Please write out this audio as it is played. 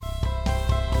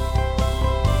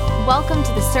Welcome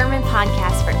to the Sermon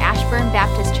Podcast for Ashburn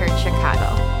Baptist Church,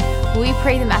 Chicago. We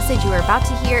pray the message you are about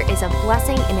to hear is a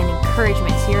blessing and an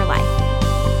encouragement to your life.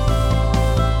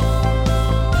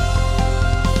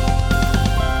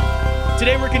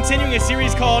 Today we're continuing a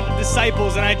series called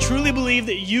Disciples, and I truly believe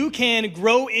that you can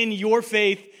grow in your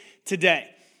faith today.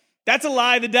 That's a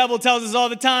lie the devil tells us all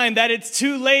the time, that it's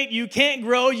too late, you can't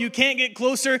grow, you can't get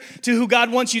closer to who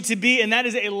God wants you to be, and that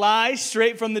is a lie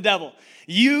straight from the devil.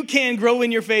 You can grow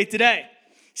in your faith today.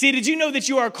 See, did you know that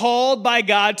you are called by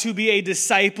God to be a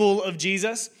disciple of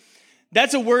Jesus?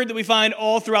 That's a word that we find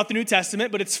all throughout the New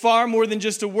Testament, but it's far more than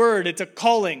just a word, it's a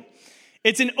calling.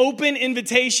 It's an open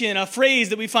invitation, a phrase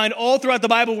that we find all throughout the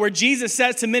Bible where Jesus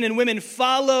says to men and women,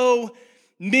 follow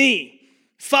me.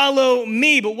 Follow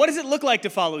me. But what does it look like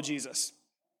to follow Jesus?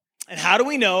 And how do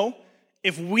we know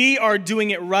if we are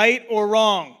doing it right or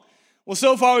wrong? Well,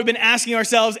 so far we've been asking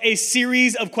ourselves a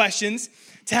series of questions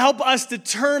to help us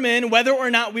determine whether or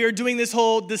not we are doing this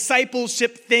whole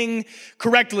discipleship thing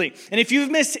correctly. And if you've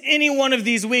missed any one of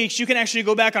these weeks, you can actually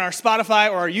go back on our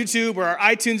Spotify or our YouTube or our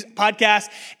iTunes podcast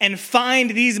and find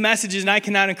these messages. And I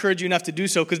cannot encourage you enough to do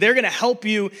so because they're going to help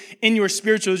you in your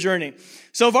spiritual journey.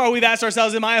 So far we've asked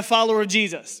ourselves, am I a follower of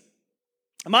Jesus?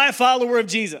 Am I a follower of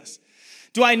Jesus?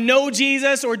 Do I know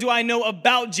Jesus or do I know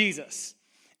about Jesus?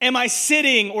 Am I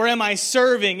sitting or am I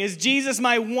serving? Is Jesus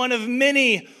my one of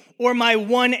many or my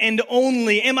one and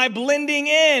only? Am I blending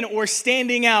in or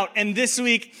standing out? And this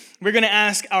week, we're going to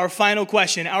ask our final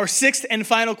question, our sixth and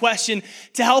final question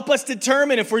to help us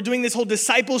determine if we're doing this whole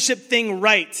discipleship thing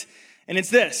right. And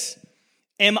it's this: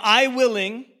 am I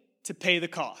willing to pay the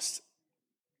cost?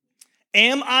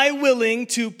 Am I willing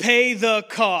to pay the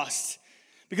cost?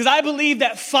 Because I believe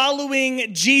that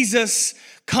following Jesus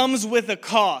comes with a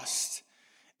cost.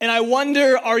 And I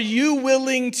wonder, are you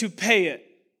willing to pay it?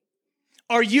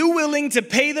 Are you willing to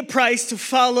pay the price to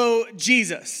follow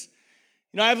Jesus?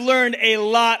 You know, I've learned a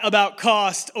lot about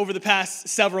cost over the past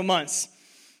several months.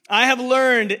 I have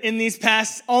learned in these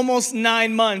past almost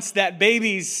 9 months that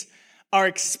babies are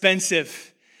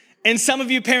expensive. And some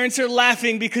of you parents are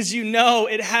laughing because you know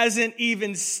it hasn't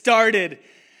even started.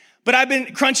 But I've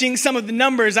been crunching some of the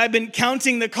numbers. I've been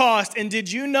counting the cost. And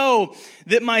did you know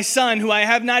that my son, who I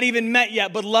have not even met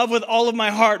yet, but love with all of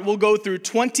my heart, will go through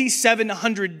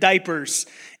 2,700 diapers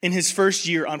in his first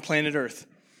year on planet Earth?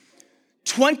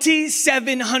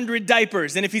 2,700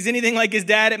 diapers. And if he's anything like his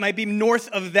dad, it might be north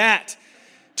of that.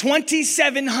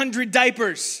 2,700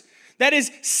 diapers. That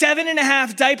is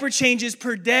 7.5 diaper changes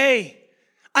per day.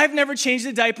 I've never changed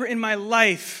a diaper in my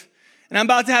life. And I'm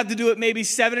about to have to do it maybe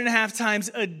 7.5 times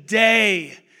a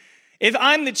day. If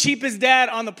I'm the cheapest dad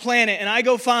on the planet and I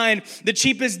go find the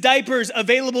cheapest diapers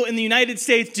available in the United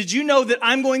States, did you know that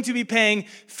I'm going to be paying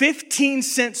 15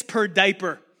 cents per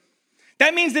diaper?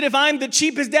 That means that if I'm the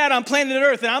cheapest dad on planet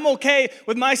Earth and I'm okay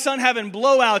with my son having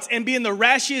blowouts and being the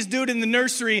rashiest dude in the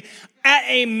nursery, at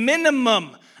a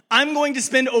minimum, I'm going to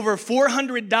spend over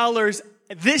 $400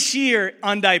 this year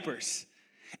on diapers.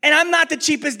 And I'm not the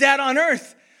cheapest dad on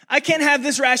earth. I can't have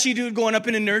this rashy dude going up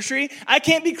in a nursery. I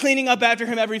can't be cleaning up after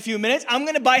him every few minutes. I'm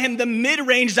going to buy him the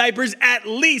mid-range diapers at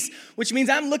least, which means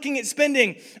I'm looking at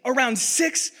spending around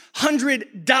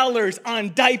 $600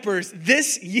 on diapers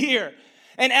this year.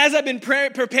 And as I've been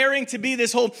preparing to be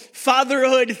this whole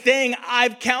fatherhood thing,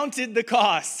 I've counted the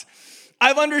costs.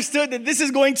 I've understood that this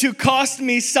is going to cost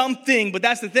me something, but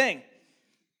that's the thing.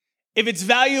 If it's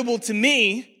valuable to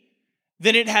me,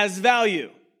 then it has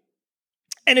value.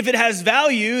 And if it has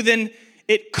value, then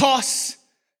it costs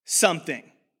something.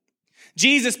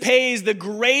 Jesus pays the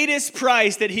greatest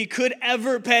price that he could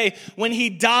ever pay when he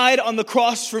died on the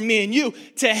cross for me and you.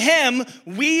 To him,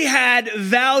 we had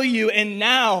value, and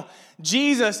now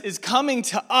Jesus is coming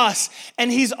to us,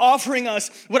 and he's offering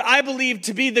us what I believe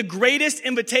to be the greatest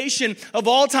invitation of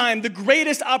all time, the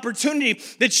greatest opportunity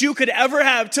that you could ever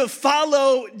have to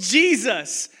follow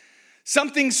Jesus.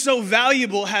 Something so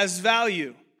valuable has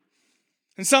value.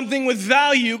 And something with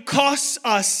value costs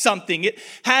us something. It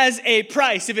has a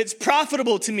price. If it's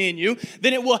profitable to me and you,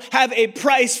 then it will have a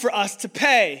price for us to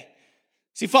pay.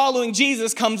 See, following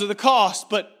Jesus comes with a cost,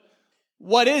 but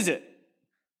what is it?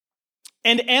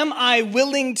 And am I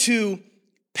willing to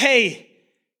pay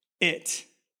it?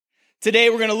 Today,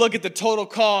 we're going to look at the total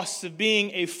cost of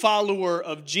being a follower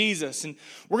of Jesus. And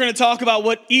we're going to talk about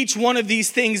what each one of these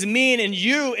things mean, and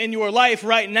you in your life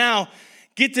right now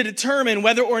get to determine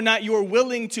whether or not you're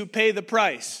willing to pay the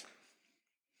price.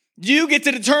 You get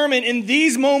to determine in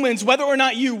these moments whether or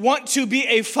not you want to be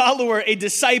a follower, a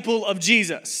disciple of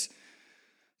Jesus.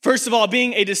 First of all,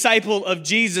 being a disciple of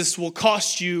Jesus will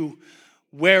cost you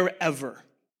wherever.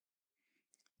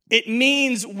 It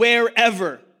means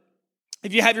wherever.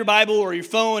 If you have your Bible or your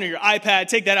phone or your iPad,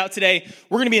 take that out today.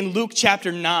 We're going to be in Luke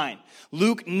chapter 9.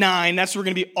 Luke 9, that's where we're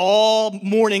going to be all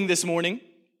morning this morning.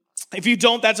 If you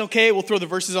don't, that's okay. We'll throw the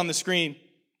verses on the screen.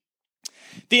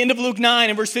 At the end of Luke 9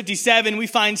 and verse 57, we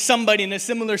find somebody in a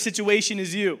similar situation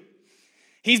as you.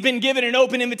 He's been given an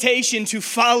open invitation to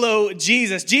follow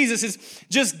Jesus. Jesus is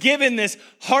just given this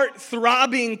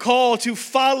heart-throbbing call to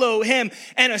follow him,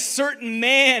 and a certain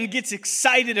man gets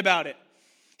excited about it.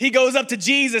 He goes up to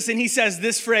Jesus and he says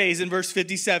this phrase in verse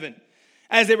 57.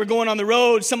 As they were going on the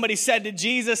road, somebody said to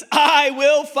Jesus, "I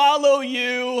will follow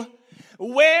you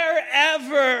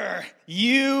wherever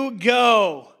you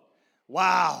go."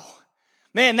 Wow.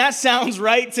 Man, that sounds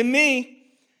right to me.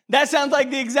 That sounds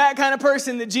like the exact kind of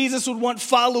person that Jesus would want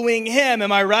following him.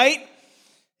 Am I right?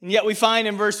 And yet we find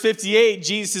in verse 58,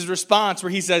 Jesus' response where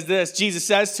he says this. Jesus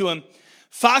says to him,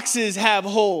 "Foxes have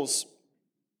holes.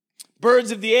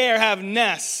 Birds of the air have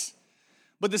nests.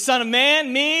 But the Son of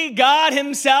Man, me, God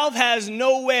himself, has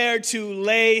nowhere to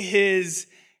lay his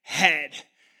head."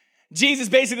 Jesus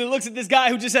basically looks at this guy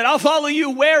who just said, "I'll follow you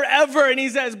wherever." And he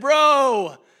says,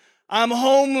 "Bro, I'm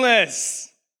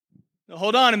homeless." Now,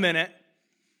 hold on a minute.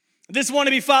 This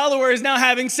wannabe follower is now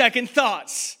having second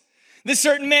thoughts. This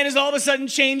certain man is all of a sudden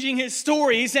changing his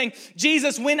story. He's saying,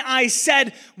 "Jesus, when I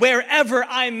said wherever,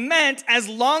 I meant as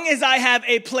long as I have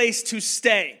a place to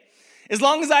stay. As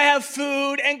long as I have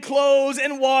food and clothes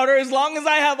and water, as long as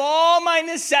I have all my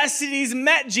necessities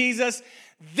met, Jesus,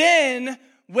 then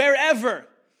wherever.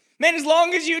 Man, as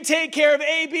long as you take care of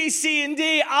A, B, C, and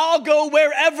D, I'll go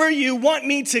wherever you want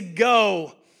me to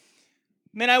go."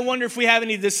 Man, I wonder if we have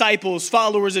any disciples,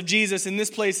 followers of Jesus in this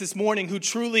place this morning who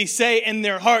truly say in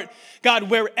their heart, "God,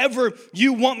 wherever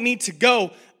you want me to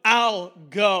go, I'll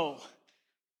go."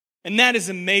 And that is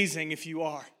amazing if you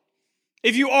are.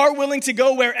 If you are willing to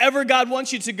go wherever God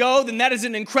wants you to go, then that is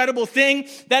an incredible thing.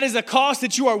 That is a cost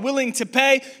that you are willing to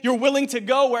pay. You're willing to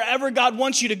go wherever God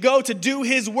wants you to go, to do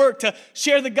his work, to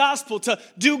share the gospel, to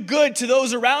do good to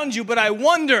those around you. But I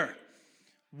wonder,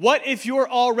 what if you're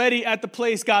already at the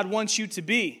place God wants you to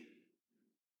be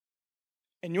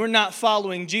and you're not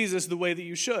following Jesus the way that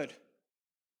you should?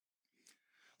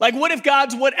 Like, what if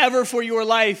God's whatever for your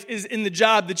life is in the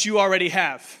job that you already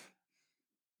have?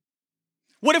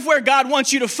 What if where God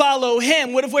wants you to follow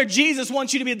him? What if where Jesus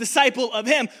wants you to be a disciple of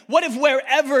him? What if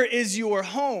wherever is your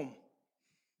home?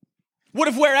 What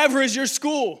if wherever is your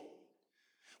school?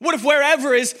 What if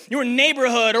wherever is your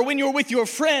neighborhood or when you're with your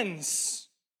friends?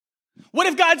 What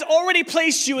if God's already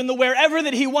placed you in the wherever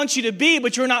that he wants you to be,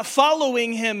 but you're not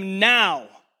following him now?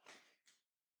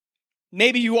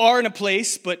 Maybe you are in a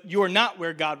place, but you're not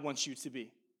where God wants you to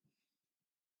be.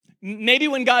 Maybe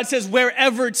when God says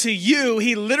wherever to you,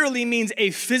 he literally means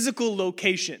a physical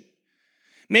location.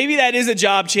 Maybe that is a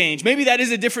job change. Maybe that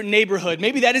is a different neighborhood.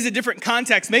 Maybe that is a different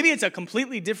context. Maybe it's a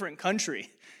completely different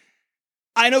country.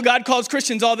 I know God calls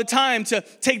Christians all the time to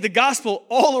take the gospel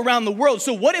all around the world.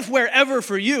 So what if wherever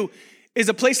for you is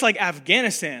a place like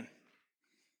Afghanistan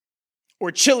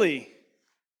or Chile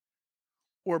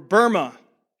or Burma?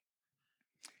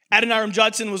 Adoniram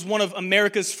Judson was one of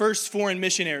America's first foreign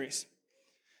missionaries.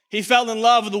 He fell in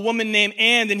love with a woman named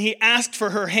Anne, and he asked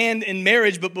for her hand in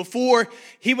marriage. But before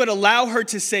he would allow her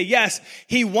to say yes,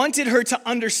 he wanted her to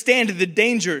understand the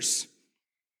dangers,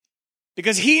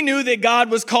 because he knew that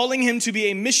God was calling him to be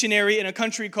a missionary in a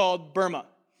country called Burma.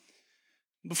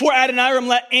 Before Adoniram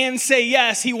let Anne say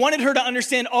yes, he wanted her to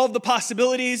understand all of the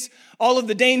possibilities, all of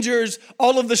the dangers,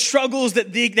 all of the struggles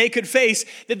that they could face,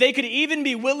 that they could even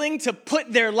be willing to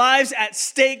put their lives at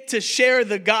stake to share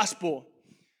the gospel.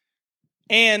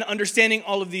 Anne, understanding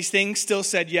all of these things, still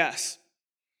said yes.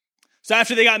 So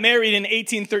after they got married in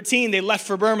 1813, they left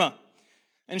for Burma.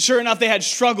 And sure enough, they had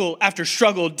struggle after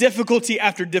struggle, difficulty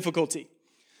after difficulty.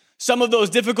 Some of those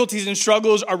difficulties and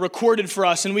struggles are recorded for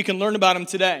us, and we can learn about them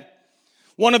today.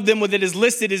 One of them that is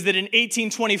listed is that in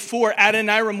 1824,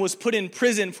 Adoniram was put in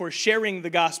prison for sharing the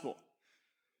gospel.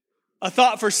 A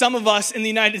thought for some of us in the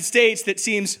United States that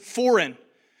seems foreign,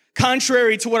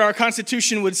 contrary to what our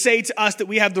Constitution would say to us that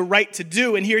we have the right to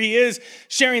do. And here he is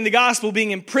sharing the gospel,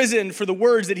 being imprisoned for the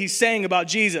words that he's saying about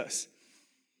Jesus.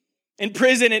 In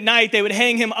prison at night, they would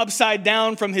hang him upside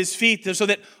down from his feet so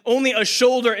that only a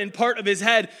shoulder and part of his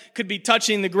head could be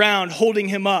touching the ground, holding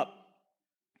him up.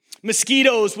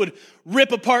 Mosquitoes would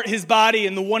rip apart his body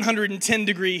in the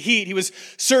 110-degree heat. He was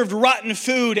served rotten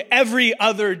food every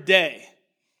other day.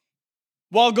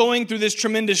 While going through this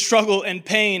tremendous struggle and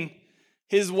pain,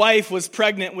 his wife was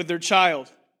pregnant with their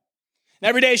child. And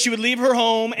every day she would leave her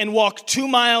home and walk 2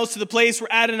 miles to the place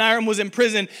where Adoniram was in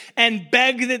prison and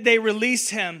beg that they release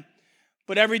him,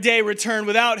 but every day returned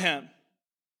without him.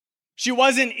 She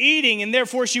wasn't eating, and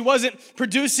therefore she wasn't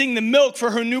producing the milk for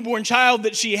her newborn child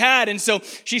that she had. And so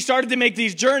she started to make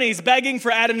these journeys, begging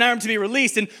for Adoniram to be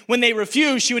released. And when they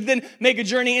refused, she would then make a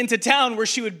journey into town where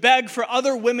she would beg for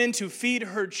other women to feed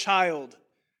her child.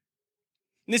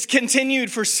 And this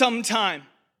continued for some time.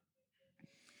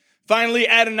 Finally,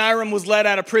 Adoniram was let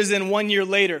out of prison 1 year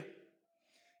later.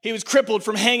 He was crippled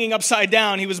from hanging upside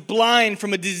down. He was blind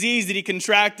from a disease that he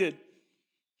contracted.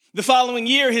 The following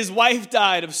year, his wife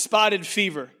died of spotted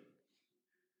fever.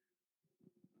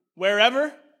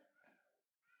 Wherever?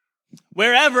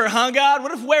 Wherever, huh, God?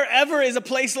 What if wherever is a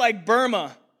place like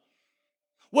Burma?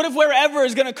 What if wherever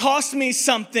is going to cost me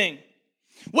something?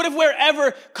 What if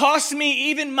wherever costs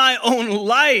me even my own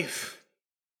life?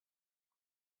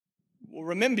 Well,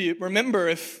 remember,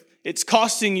 if it's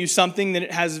costing you something, then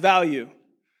it has value.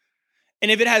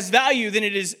 And if it has value, then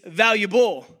it is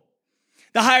valuable.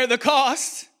 The higher the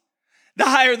cost, the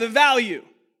higher the value.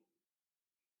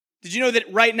 Did you know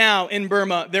that right now in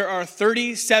Burma, there are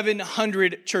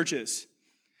 3,700 churches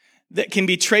that can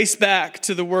be traced back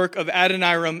to the work of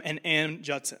Adoniram and Ann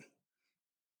Judson?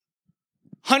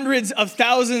 Hundreds of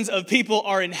thousands of people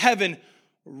are in heaven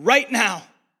right now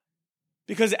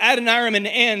because Adoniram and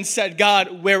Ann said,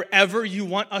 God, wherever you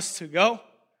want us to go,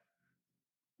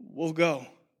 we'll go.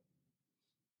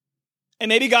 And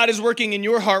maybe God is working in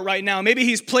your heart right now. Maybe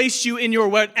he's placed you in your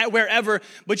wherever,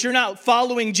 but you're not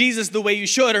following Jesus the way you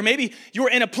should. Or maybe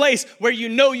you're in a place where you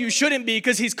know you shouldn't be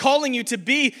because he's calling you to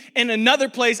be in another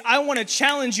place. I want to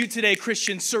challenge you today,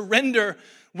 Christian. Surrender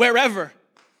wherever.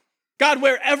 God,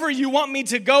 wherever you want me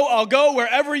to go, I'll go.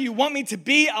 Wherever you want me to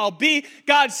be, I'll be.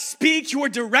 God, speak your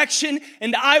direction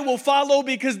and I will follow,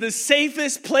 because the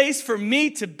safest place for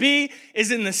me to be is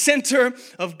in the center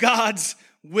of God's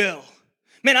will.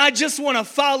 Man, I just want to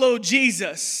follow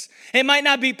Jesus. It might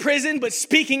not be prison, but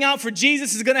speaking out for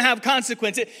Jesus is going to have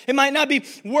consequence. It might not be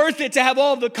worth it to have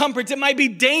all the comforts. It might be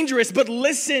dangerous, but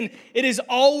listen, it is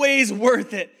always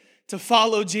worth it to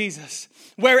follow Jesus.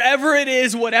 Wherever it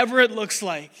is, whatever it looks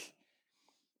like.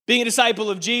 Being a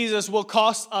disciple of Jesus will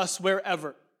cost us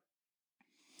wherever.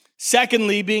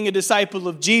 Secondly, being a disciple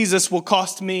of Jesus will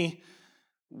cost me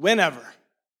whenever.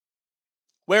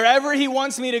 Wherever he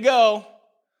wants me to go,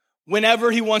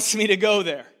 whenever he wants me to go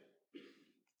there.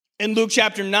 In Luke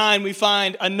chapter 9, we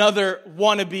find another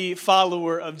wannabe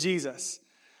follower of Jesus.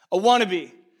 A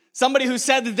wannabe. Somebody who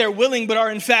said that they're willing but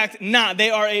are in fact not. They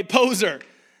are a poser.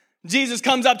 Jesus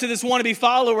comes up to this wannabe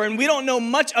follower, and we don't know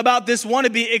much about this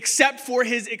wannabe except for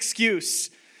his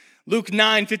excuse. Luke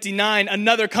 9:59,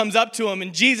 another comes up to him,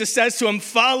 and Jesus says to him,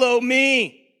 "Follow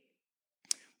me."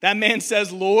 That man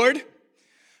says, "Lord,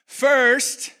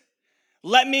 first,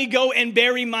 let me go and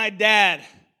bury my dad."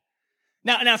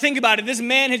 Now think about it. This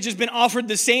man has just been offered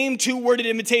the same two-worded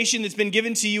invitation that's been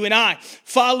given to you and I.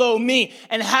 Follow me.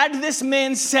 And had this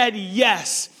man said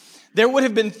yes, there would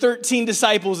have been 13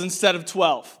 disciples instead of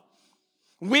 12.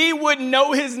 We would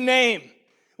know his name.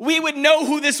 We would know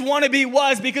who this wannabe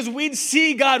was because we'd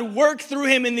see God work through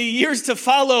him in the years to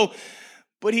follow.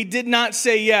 But he did not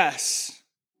say yes.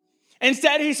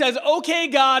 Instead, he says, "Okay,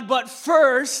 God, but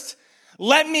first,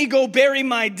 let me go bury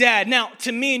my dad." Now,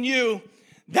 to me and you,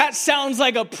 that sounds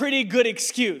like a pretty good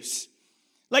excuse.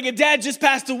 Like, a dad just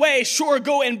passed away, sure,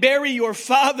 go and bury your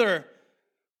father.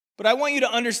 But I want you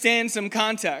to understand some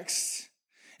context.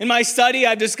 In my study,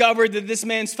 I've discovered that this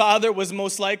man's father was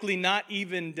most likely not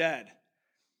even dead.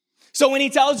 So when he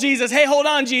tells Jesus, "Hey, hold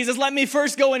on, Jesus, let me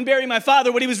first go and bury my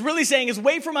father," what he was really saying is,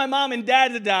 wait for my mom and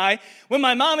dad to die. When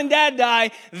my mom and dad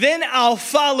die, then I'll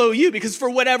follow you. Because for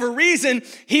whatever reason,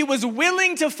 he was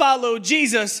willing to follow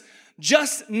Jesus,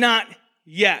 just not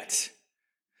yet.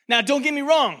 Now, don't get me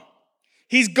wrong.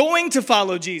 He's going to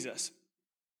follow Jesus.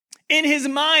 In his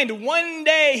mind, one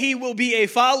day he will be a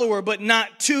follower, but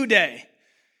not today.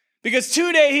 Because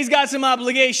today he's got some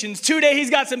obligations. Today he's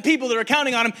got some people that are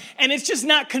counting on him. And it's just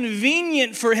not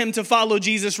convenient for him to follow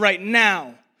Jesus right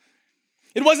now.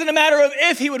 It wasn't a matter of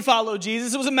if he would follow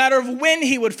Jesus. It was a matter of when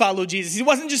he would follow Jesus. He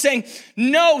wasn't just saying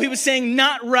no. He was saying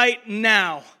not right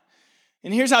now.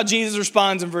 And here's how Jesus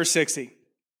responds in verse 60.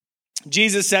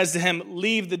 Jesus says to him,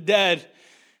 "Leave the dead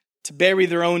to bury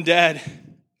their own dead.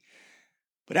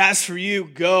 But as for you,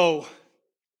 go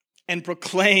and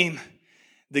proclaim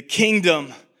the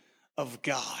kingdom of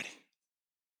God."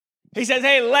 He says,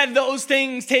 hey, let those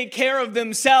things take care of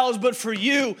themselves. But for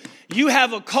you, you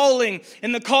have a calling,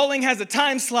 and the calling has a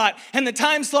time slot, and the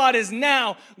time slot is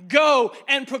now. Go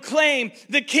and proclaim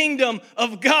the kingdom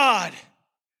of God.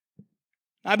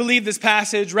 I believe this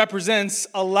passage represents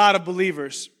a lot of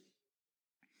believers.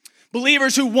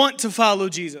 Believers who want to follow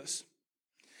Jesus.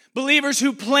 Believers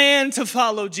who plan to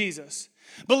follow Jesus.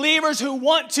 Believers who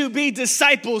want to be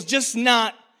disciples, just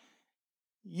not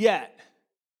yet.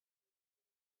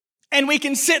 And we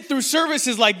can sit through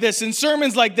services like this and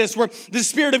sermons like this where the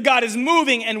Spirit of God is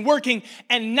moving and working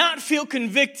and not feel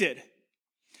convicted.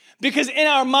 Because in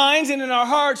our minds and in our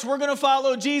hearts, we're going to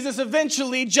follow Jesus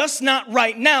eventually, just not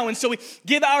right now. And so we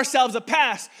give ourselves a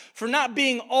pass for not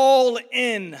being all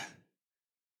in.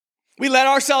 We let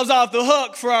ourselves off the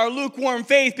hook for our lukewarm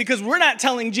faith because we're not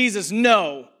telling Jesus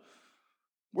no.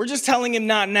 We're just telling him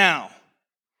not now.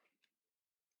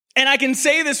 And I can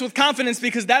say this with confidence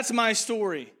because that's my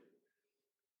story.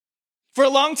 For a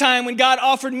long time, when God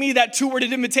offered me that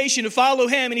two-worded invitation to follow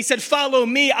him, and he said, follow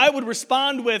me, I would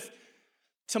respond with,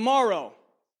 tomorrow.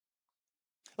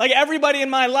 Like everybody in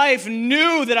my life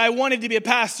knew that I wanted to be a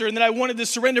pastor and that I wanted to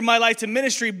surrender my life to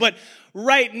ministry, but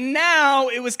right now,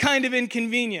 it was kind of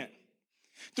inconvenient.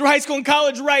 Through high school and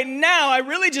college right now, I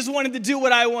really just wanted to do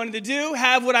what I wanted to do,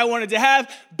 have what I wanted to have,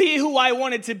 be who I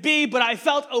wanted to be, but I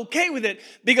felt okay with it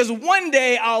because one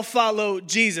day I'll follow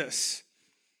Jesus.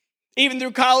 Even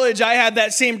through college, I had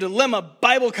that same dilemma,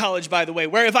 Bible college, by the way,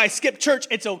 where if I skip church,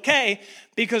 it's okay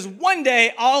because one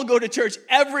day I'll go to church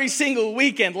every single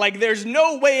weekend. Like there's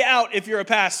no way out if you're a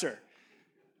pastor.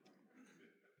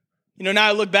 You know, now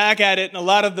I look back at it and a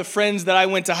lot of the friends that I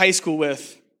went to high school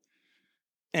with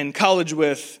and college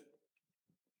with,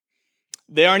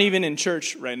 they aren't even in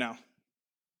church right now.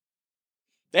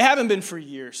 They haven't been for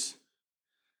years.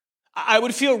 I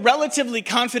would feel relatively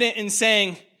confident in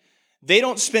saying they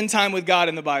don't spend time with God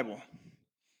in the Bible.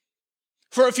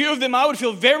 For a few of them, I would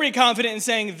feel very confident in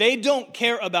saying they don't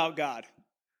care about God.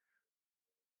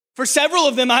 For several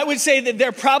of them, I would say that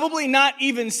they're probably not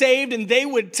even saved, and they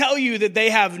would tell you that they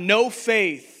have no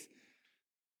faith.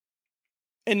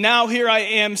 And now here I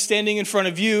am standing in front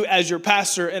of you as your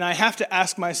pastor, and I have to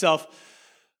ask myself,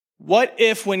 what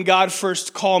if when God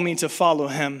first called me to follow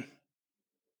him,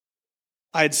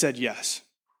 I had said yes?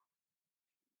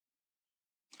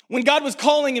 When God was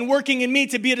calling and working in me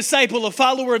to be a disciple, a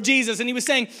follower of Jesus, and he was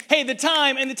saying, hey, the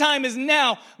time is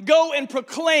now. Go and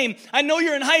proclaim. I know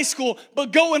you're in high school,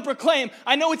 but go and proclaim.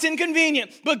 I know it's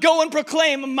inconvenient, but go and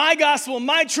proclaim my gospel,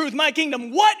 my truth, my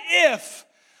kingdom. What if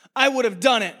I would have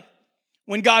done it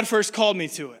when God first called me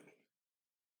to it?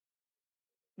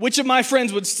 Which of my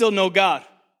friends would still know God?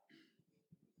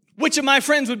 Which of my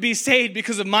friends would be saved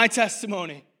because of my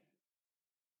testimony?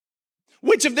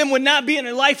 Which of them would not be in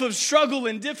a life of struggle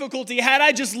and difficulty had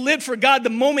I just lived for God the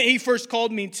moment he first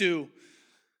called me to?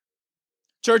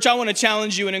 Church, I want to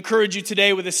challenge you and encourage you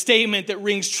today with a statement that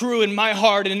rings true in my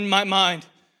heart and in my mind.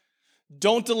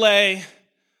 Don't delay,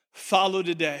 follow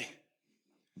today.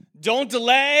 Don't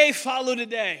delay, follow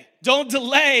today. Don't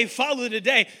delay, follow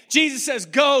today. Jesus says,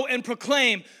 go and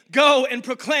proclaim, go and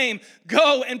proclaim,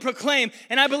 go and proclaim.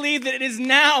 And I believe that it is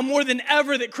now more than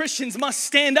ever that Christians must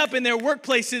stand up in their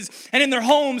workplaces and in their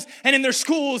homes and in their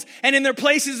schools and in their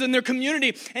places in their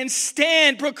community and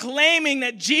stand proclaiming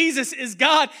that Jesus is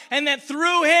God and that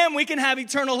through him we can have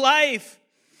eternal life.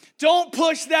 Don't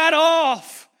push that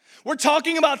off. We're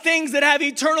talking about things that have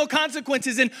eternal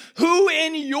consequences, and who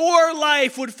in your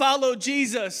life would follow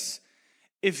Jesus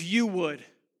if you would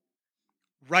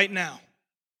right now?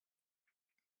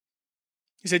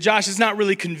 He said, Josh, it's not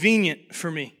really convenient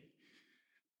for me.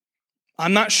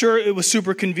 I'm not sure it was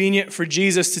super convenient for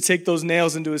Jesus to take those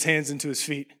nails into his hands and to his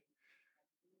feet.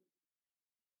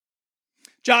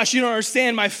 Josh, you don't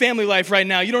understand my family life right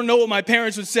now. You don't know what my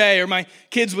parents would say or my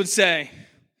kids would say.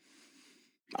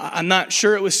 I'm not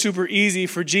sure it was super easy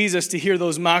for Jesus to hear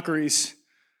those mockeries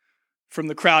from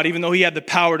the crowd, even though he had the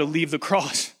power to leave the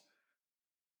cross.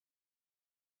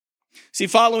 See,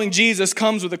 following Jesus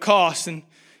comes with a cost, and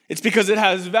it's because it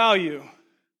has value.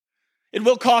 It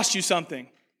will cost you something.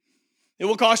 It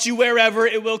will cost you wherever.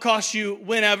 It will cost you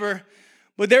whenever.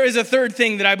 But there is a third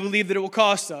thing that I believe that it will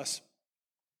cost us.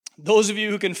 Those of you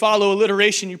who can follow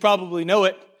alliteration, you probably know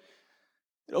it.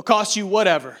 It'll cost you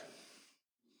whatever.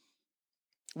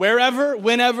 Wherever,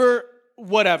 whenever,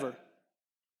 whatever.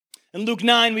 In Luke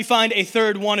 9, we find a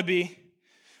third wannabe,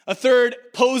 a third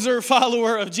poser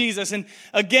follower of Jesus. And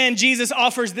again, Jesus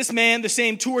offers this man the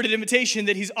same two-worded invitation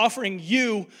that he's offering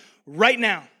you right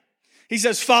now. He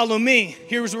says, follow me.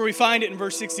 Here's where we find it in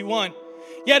verse 61.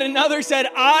 Yet another said,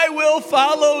 I will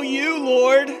follow you,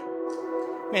 Lord.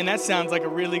 Man, that sounds like a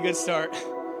really good start.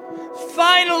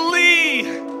 Finally,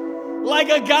 like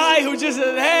a guy who just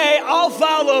said, hey, I'll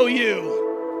follow you.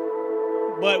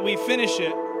 But we finish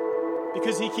it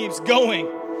because he keeps going.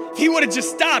 If he would have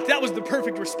just stopped, that was the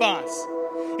perfect response.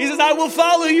 He says, I will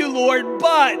follow you, Lord,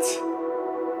 but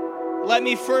let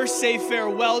me first say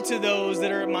farewell to those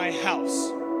that are at my house.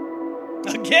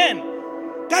 Again,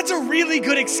 That's a really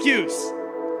good excuse.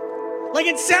 Like,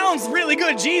 it sounds really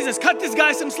good. Jesus, cut this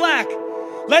guy some slack.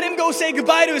 Let him go say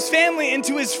goodbye to his family and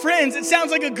to his friends. It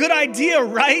sounds like a good idea,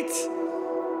 right?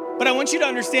 But I want you to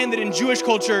understand that in Jewish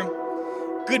culture,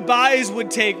 goodbyes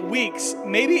would take weeks,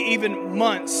 maybe even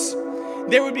months.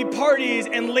 There would be parties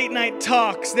and late night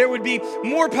talks. There would be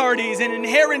more parties and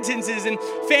inheritances, and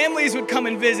families would come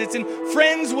and visit, and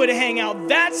friends would hang out.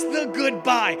 That's the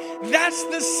goodbye. That's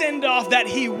the send-off that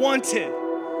he wanted.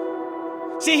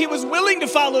 See, he was willing to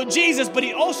follow Jesus, but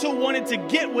he also wanted to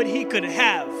get what he could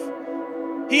have.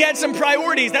 He had some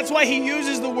priorities. That's why he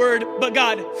uses the word, but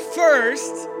God,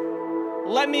 first,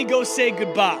 let me go say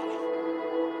goodbye.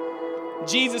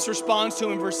 Jesus responds to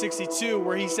him in verse 62,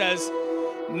 where he says,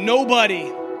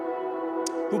 nobody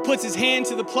who puts his hand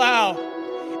to the plow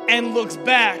and looks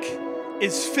back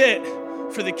is fit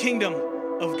for the kingdom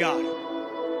of God.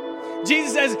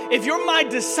 Jesus says, if you're my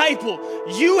disciple,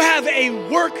 you have a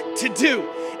work to do.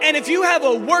 And if you have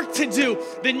a work to do,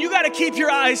 then you got to keep your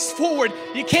eyes forward.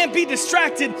 You can't be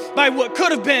distracted by what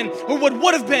could have been or what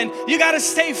would have been. You got to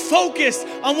stay focused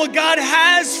on what God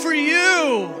has for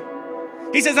you.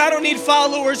 He says, I don't need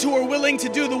followers who are willing to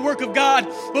do the work of God,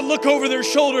 but look over their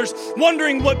shoulders,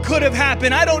 wondering what could have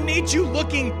happened. I don't need you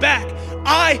looking back.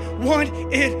 I want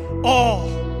it all.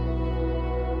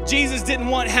 Jesus didn't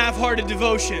want half-hearted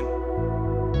devotion.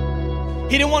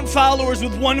 He didn't want followers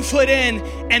with 1 foot in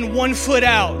and 1 foot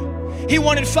out. He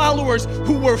wanted followers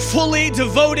who were fully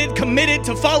devoted, committed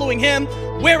to following him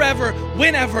wherever,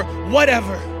 whenever,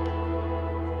 whatever.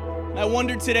 I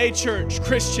wonder today, church,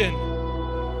 Christian,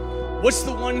 what's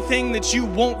the one thing that you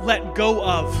won't let go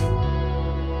of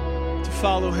to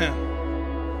follow him?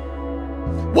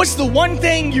 What's the one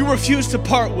thing you refuse to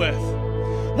part with?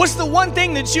 What's the one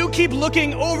thing that you keep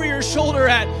looking over your shoulder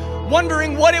at,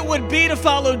 wondering what it would be to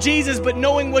follow Jesus, but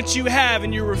knowing what you have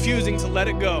and you're refusing to let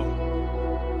it go?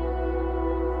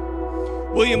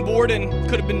 William Borden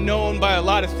could have been known by a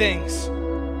lot of things.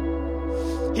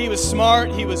 He was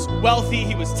smart, he was wealthy,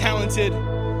 he was talented.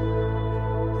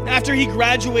 And after he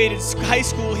graduated high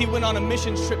school, he went on a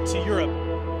missions trip to Europe.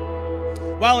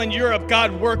 While in Europe,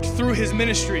 God worked through his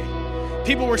ministry.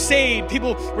 People were saved.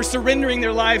 People were surrendering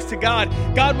their lives to God.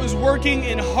 God was working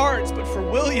in hearts, but for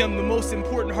William, the most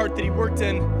important heart that he worked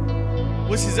in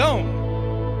was his own.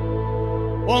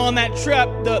 While on that trip,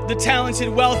 the talented,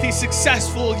 wealthy,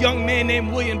 successful young man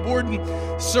named William Borden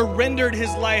surrendered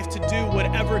his life to do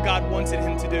whatever God wanted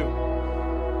him to do.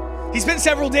 He spent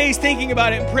several days thinking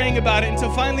about it and praying about it until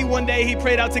finally one day he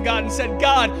prayed out to God and said,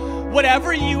 God,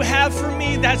 whatever you have for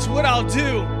me, that's what I'll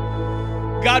do.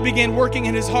 God began working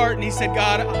in his heart, and he said,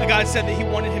 God said that he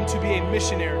wanted him to be a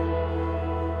missionary.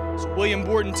 So William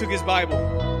Borden took his Bible.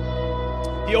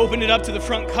 He opened it up to the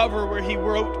front cover where he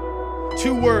wrote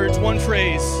 2 words, 1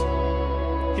 phrase.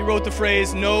 He wrote the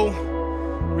phrase, no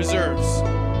reserves.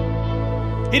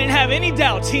 He didn't have any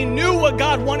doubts. He knew what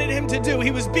God wanted him to do.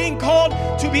 He was being called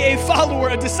to be a follower,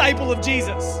 a disciple of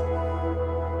Jesus.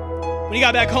 When he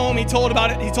got back home, he told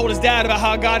his dad about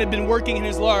how God had been working in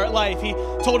his life. He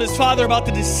told his father about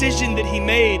the decision that he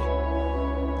made.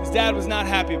 His dad was not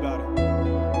happy about it.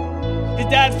 His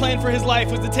dad's plan for his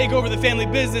life was to take over the family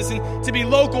business and to be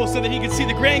local so that he could see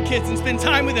the grandkids and spend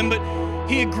time with them. But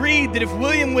he agreed that if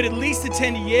William would at least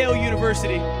attend Yale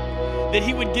University, that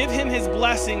he would give him his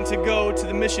blessing to go to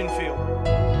the mission field.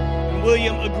 And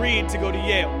William agreed to go to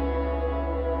Yale.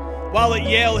 While at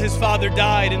Yale, his father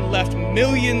died and left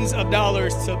millions of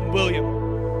dollars to William.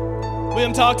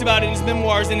 William talked about it in his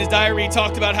memoirs, in his diary. He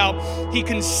talked about how he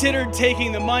considered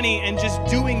taking the money and just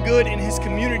doing good in his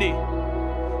community.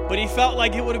 But he felt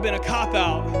like it would have been a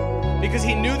cop-out because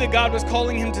he knew that God was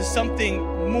calling him to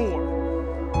something more.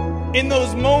 In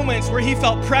those moments where he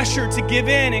felt pressure to give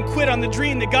in and quit on the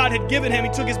dream that God had given him,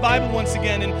 he took his Bible once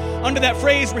again, and under that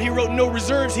phrase where he wrote no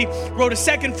reserves, he wrote a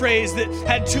second phrase that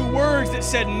had 2 words that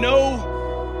said no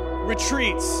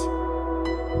retreats.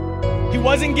 He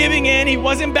wasn't giving in, he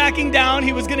wasn't backing down,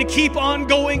 he was going to keep on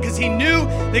going because he knew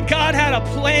that God had a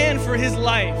plan for his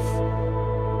life.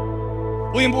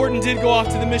 William Borden did go off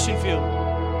to the mission field.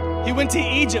 He went to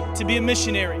Egypt to be a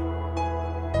missionary.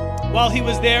 While he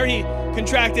was there, he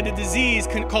contracted a disease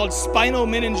called spinal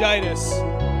meningitis.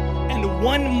 And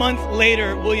 1 month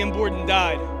later, William Borden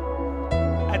died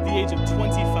at the age of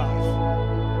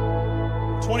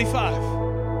 25.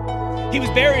 25. He was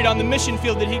buried on the mission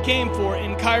field that he came for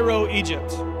in Cairo,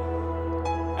 Egypt.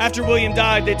 After William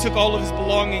died, they took all of his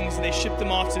belongings and they shipped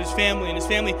them off to his family, and his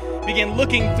family began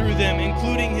looking through them,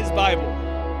 including his Bible.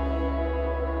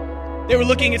 They were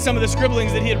looking at some of the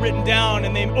scribblings that he had written down,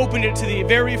 and they opened it to the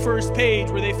very first page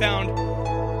where they found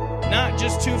not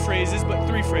just 2 phrases, but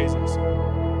 3 phrases.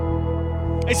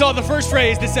 They saw the first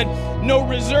phrase that said, no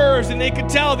reserves, and they could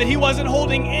tell that he wasn't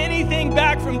holding anything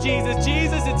back from Jesus.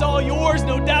 Jesus, it's all yours,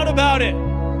 no doubt about it.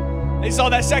 They saw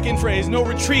that second phrase, no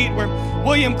retreat, where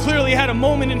William clearly had a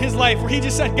moment in his life where he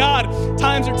just said, God,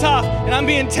 times are tough, and I'm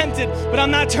being tempted, but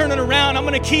I'm not turning around. I'm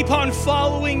going to keep on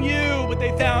following you. But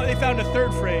they found a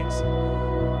third phrase,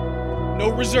 no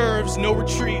reserves, no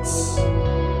retreats,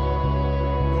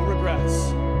 no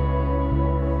regrets.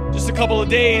 Just a couple of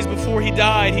days before he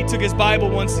died, he took his Bible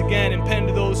once again and penned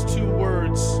those two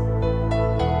words,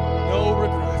 no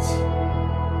regrets.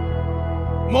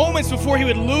 Moments before he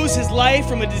would lose his life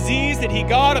from a disease that he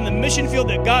got on the mission field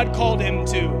that God called him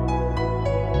to, he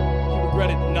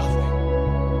regretted nothing,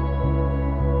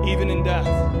 even in death.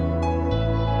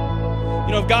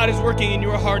 You know, if God is working in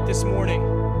your heart this morning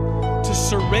to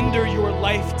surrender your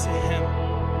life to him,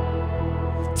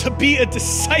 to be a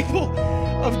disciple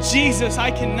of Jesus, I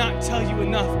cannot tell you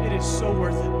enough. It is so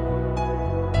worth it.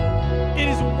 It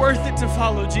is worth it to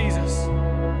follow Jesus.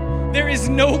 There is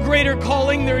no greater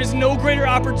calling, there is no greater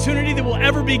opportunity that will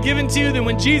ever be given to you than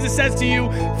when Jesus says to you,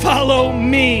 follow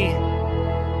me.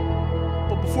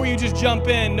 But before you just jump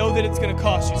in, know that it's going to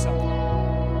cost you something.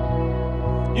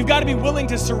 You've got to be willing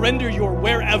to surrender your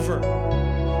wherever.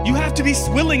 You have to be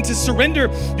willing to surrender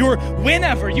your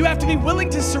whenever. You have to be willing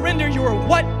to surrender your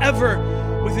whatever,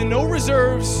 with no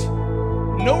reserves,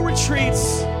 no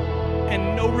retreats,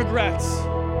 and no regrets.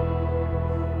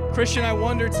 Christian, I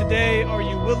wonder today, are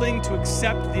you willing to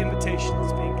accept the invitation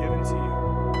that's being given to you?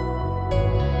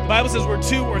 The Bible says where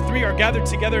 2 or 3 are gathered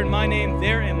together in my name,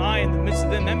 there am I in the midst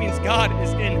of them. That means God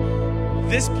is in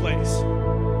this place.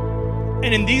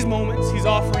 And in these moments, he's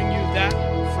offering you that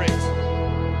phrase.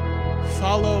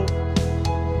 Follow me.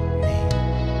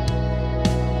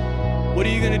 What are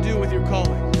you going to do with your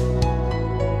calling?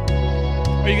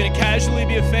 Are you going to casually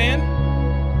be a fan?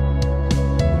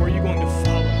 Or are you going to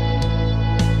follow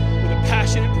with a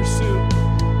passionate pursuit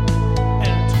and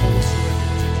a total surrender to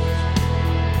Jesus?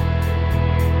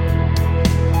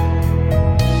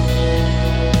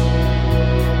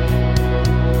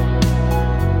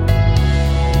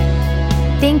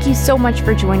 Thank you so much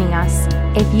for joining us.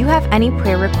 If you have any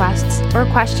prayer requests or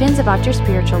questions about your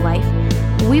spiritual life,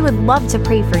 we would love to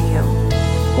pray for you.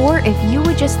 Or if you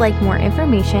would just like more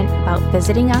information about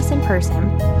visiting us in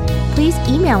person, please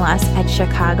email us at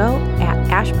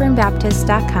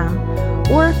chicago@ashburnbaptist.com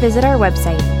or visit our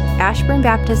website,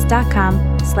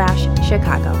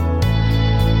 ashburnbaptist.com/Chicago.